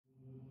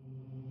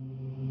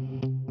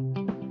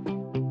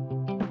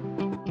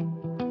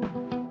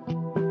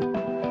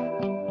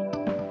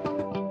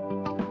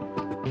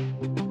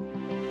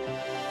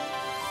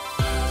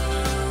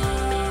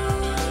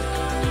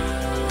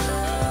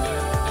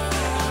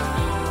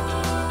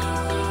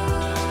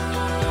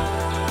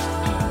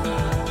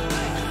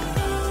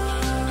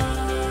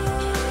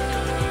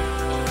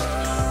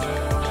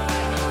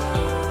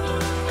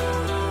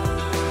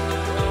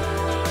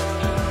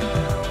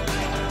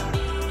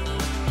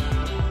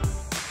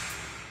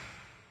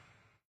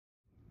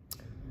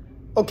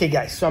Okay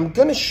guys, so I'm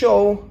going to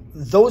show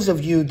those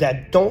of you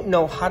that don't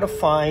know how to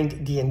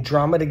find the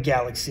Andromeda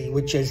galaxy,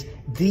 which is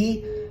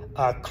the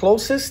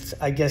closest,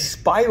 I guess,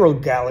 spiral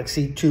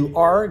galaxy to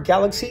our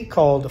galaxy,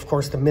 called, of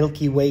course, the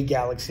Milky Way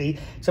galaxy.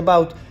 It's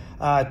about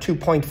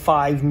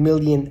 2.5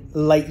 million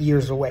light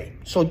years away.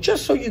 So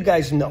just so you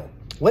guys know,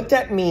 what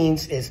that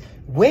means is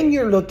when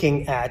you're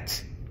looking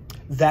at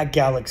that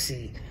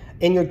galaxy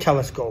in your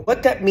telescope,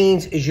 what that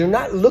means is you're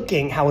not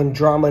looking how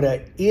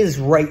Andromeda is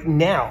right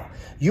now.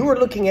 You are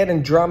looking at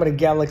Andromeda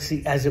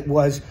galaxy as it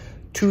was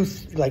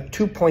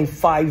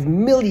 2.5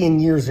 million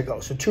years ago,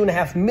 so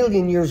 2.5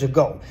 million years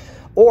ago.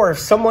 Or if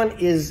someone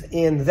is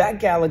in that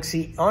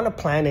galaxy on a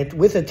planet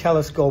with a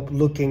telescope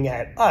looking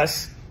at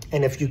us,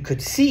 and if you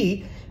could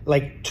see,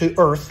 like to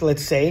Earth,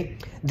 let's say,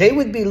 they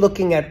would be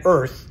looking at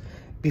Earth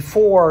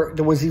before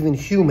there was even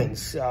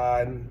humans,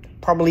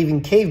 probably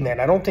even cavemen.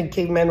 I don't think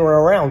cavemen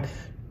were around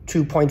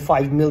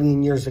 2.5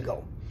 million years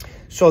ago.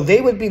 So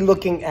they would be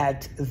looking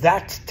at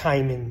that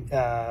time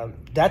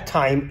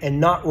and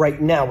not right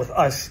now with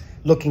us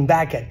looking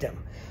back at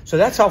them. So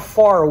that's how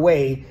far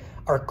away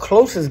our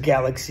closest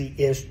galaxy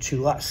is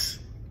to us.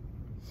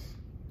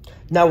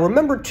 Now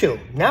remember too,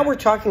 now we're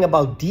talking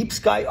about deep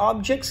sky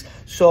objects.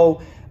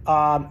 So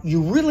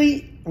you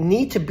really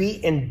need to be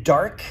in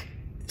dark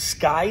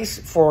skies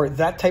for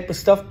that type of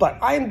stuff. But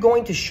I'm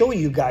going to show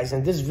you guys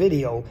in this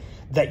video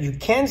that you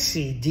can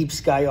see deep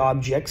sky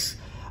objects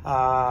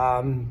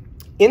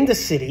in the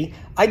city.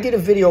 I did a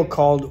video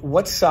called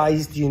 "What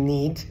size do you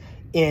need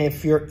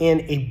if you're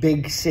in a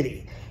big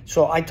city?"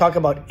 So I talk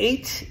about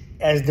 8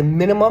 as the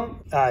minimum,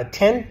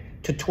 10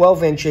 to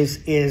 12 inches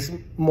is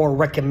more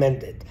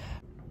recommended.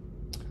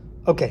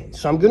 Okay,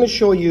 so I'm going to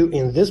show you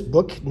in this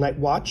book, Night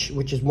Watch,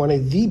 which is one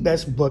of the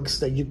best books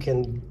that you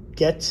can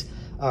get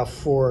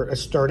for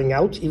starting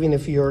out, even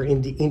if you're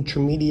in the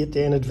intermediate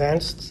and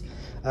advanced.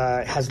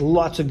 It has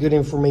lots of good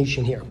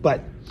information here.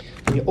 But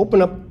when you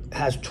open up, it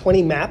has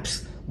 20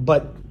 maps.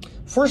 But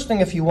first thing,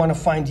 if you want to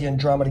find the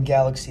Andromeda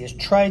galaxy, is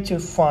try to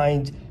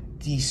find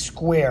the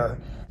square,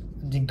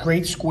 the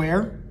Great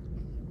Square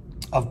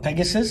of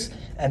Pegasus.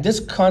 And this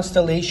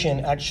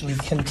constellation actually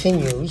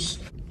continues.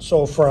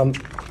 So from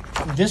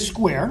this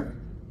square,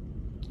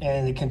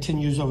 and it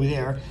continues over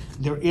there,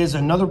 there is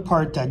another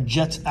part that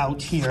jets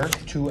out here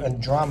to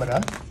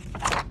Andromeda,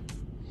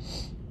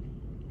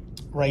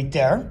 right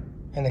there,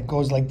 and it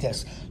goes like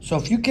this. So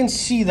if you can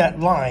see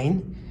that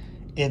line,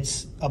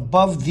 it's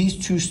above these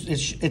two,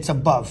 it's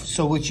above.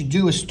 So what you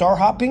do is star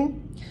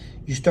hopping.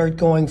 You start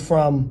going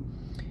from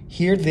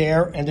here,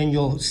 there, and then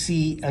you'll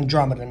see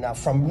Andromeda. Now,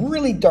 from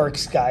really dark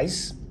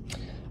skies,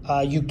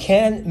 you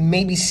can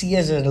maybe see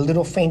as a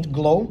little faint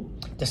glow.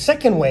 The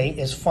second way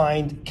is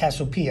find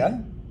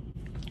Cassiopeia,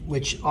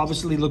 which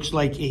obviously looks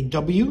like a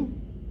W.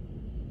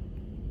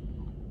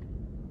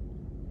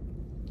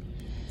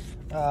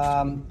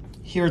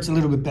 Here it's a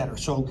little bit better.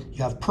 So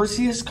you have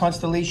Perseus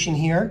constellation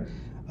here,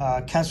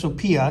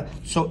 Cassiopeia.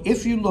 So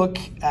if you look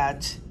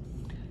at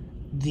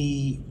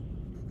the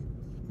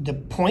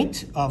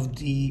point of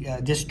the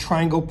this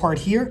triangle part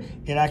here,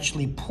 it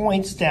actually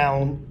points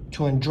down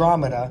to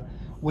Andromeda,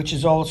 which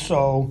is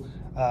also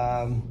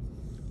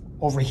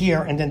over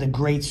here, and then the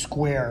Great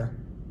Square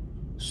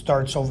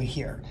starts over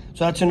here.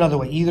 So that's another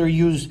way. Either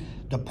use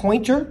the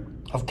pointer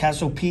of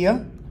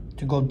Cassiopeia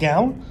to go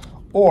down,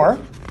 or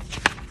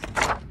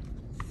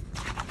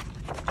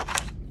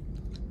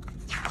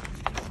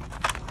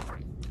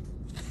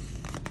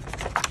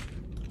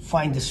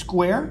find the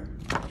square,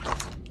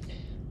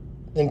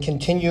 then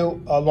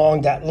continue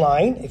along that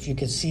line, if you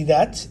can see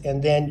that,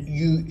 and then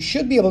you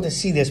should be able to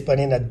see this, but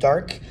in a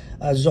dark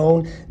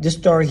zone. This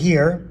star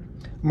here,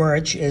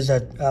 Merch, is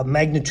a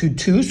magnitude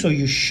 2, so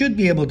you should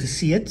be able to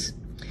see it.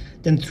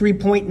 Then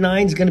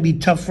 3.9 is going to be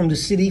tough from the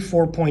city,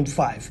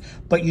 4.5.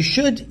 But you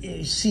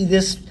should see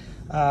this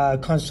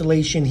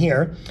constellation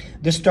here.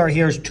 This star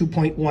here is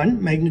 2.1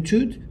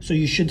 magnitude, so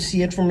you should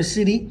see it from a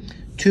city,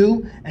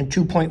 2 and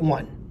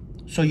 2.1.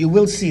 So you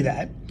will see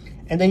that.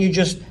 And then you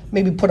just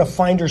maybe put a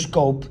finder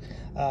scope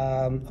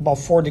about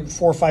 4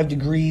 or 5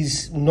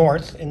 degrees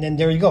north, and then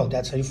there you go.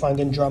 That's how you find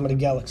the Andromeda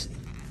galaxy.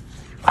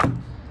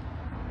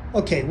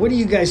 Okay, what do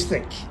you guys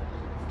think?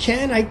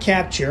 Can I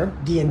capture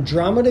the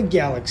Andromeda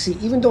galaxy,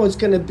 even though it's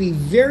going to be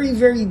very,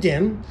 very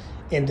dim,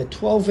 in the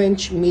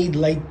 12-inch Meade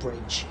light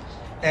bridge?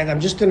 And I'm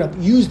just going to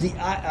use the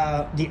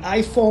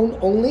iPhone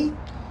only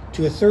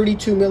to a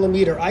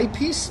 32mm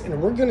eyepiece,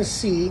 and we're going to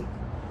see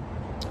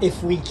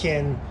if we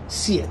can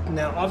see it.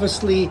 Now,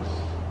 obviously,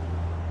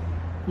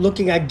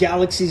 looking at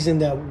galaxies in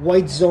the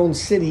white zone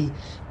city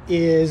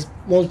is,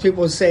 most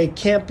people would say,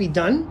 can't be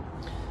done.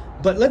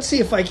 But let's see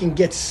if I can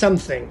get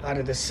something out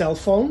of the cell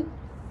phone,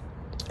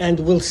 and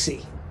we'll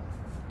see.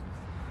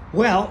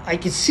 Well, I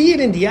can see it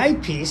in the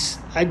eyepiece.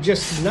 I'm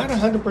just not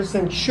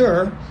 100%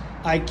 sure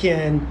I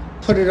can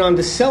put it on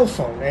the cell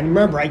phone. And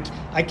remember,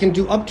 I can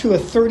do up to a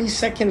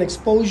 30-second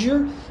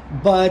exposure,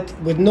 but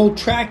with no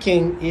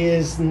tracking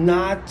is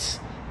not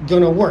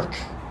gonna work.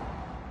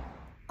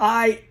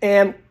 I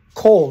am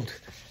cold.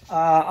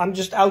 I'm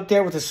just out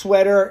there with a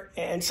sweater,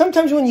 and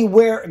sometimes when you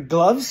wear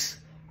gloves,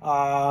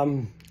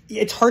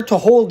 it's hard to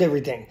hold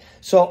everything.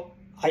 So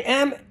I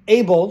am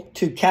able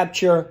to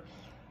capture,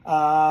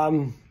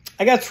 I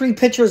got 3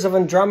 pictures of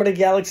Andromeda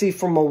Galaxy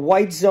from a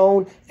white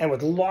zone and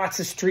with lots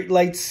of street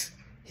lights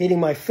hitting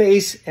my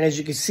face. And as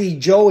you can see,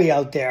 Joey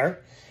out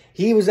there,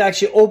 he was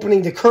actually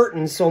opening the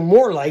curtains, so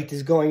more light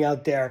is going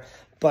out there.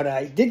 But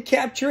I did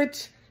capture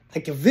it. I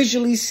can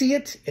visually see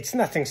it. It's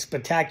nothing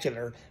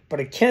spectacular, but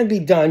it can be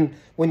done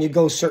when you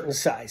go certain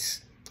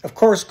size. Of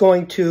course,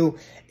 going to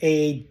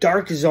a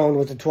dark zone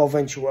with a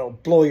 12-inch will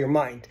blow your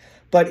mind,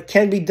 but it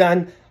can be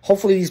done.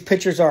 Hopefully these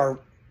pictures are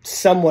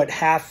somewhat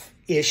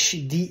half-ish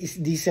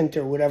decent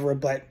or whatever,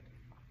 but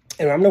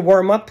anyway, I'm going to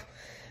warm up,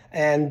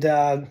 and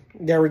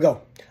there we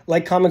go.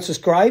 Like, comment,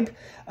 subscribe.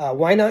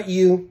 Why not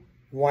you?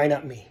 Why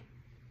not me?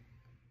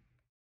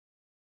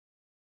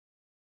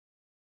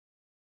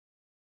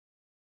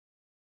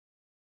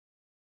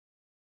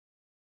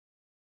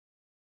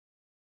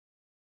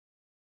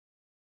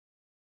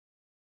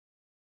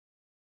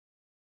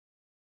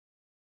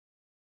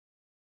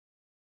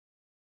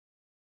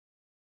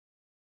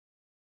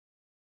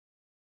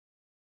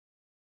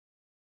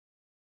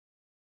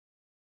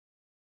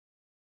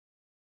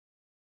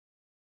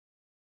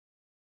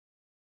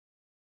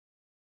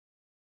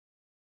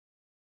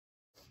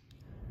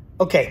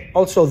 Okay,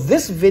 also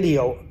this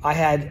video, I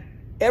had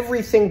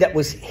everything that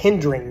was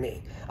hindering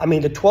me. I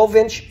mean, the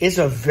 12-inch is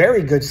a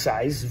very good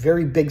size,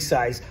 very big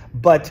size,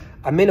 but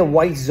I'm in a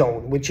white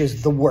zone, which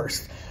is the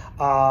worst.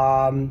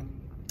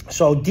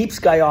 So deep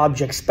sky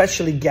objects,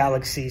 especially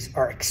galaxies,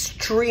 are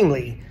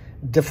extremely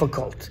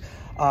difficult.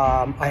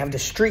 I have the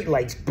street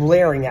lights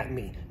blaring at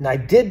me. Now, I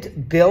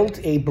did build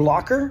a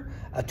blocker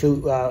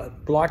to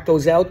block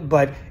those out,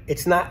 but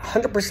it's not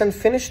 100%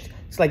 finished.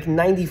 It's like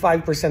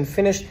 95%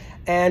 finished,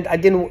 and I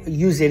didn't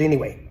use it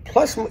anyway.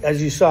 Plus,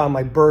 as you saw,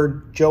 my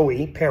bird,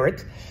 Joey,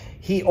 parrot,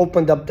 he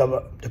opened up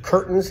the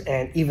curtains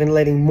and even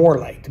letting more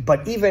light.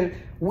 But even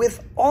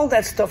with all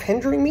that stuff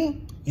hindering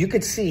me, you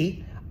could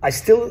see, I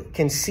still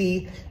can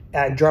see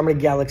Andromeda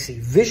Galaxy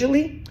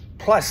visually.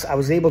 Plus, I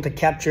was able to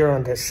capture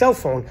on the cell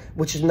phone,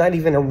 which is not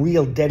even a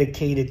real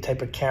dedicated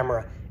type of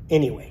camera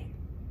anyway.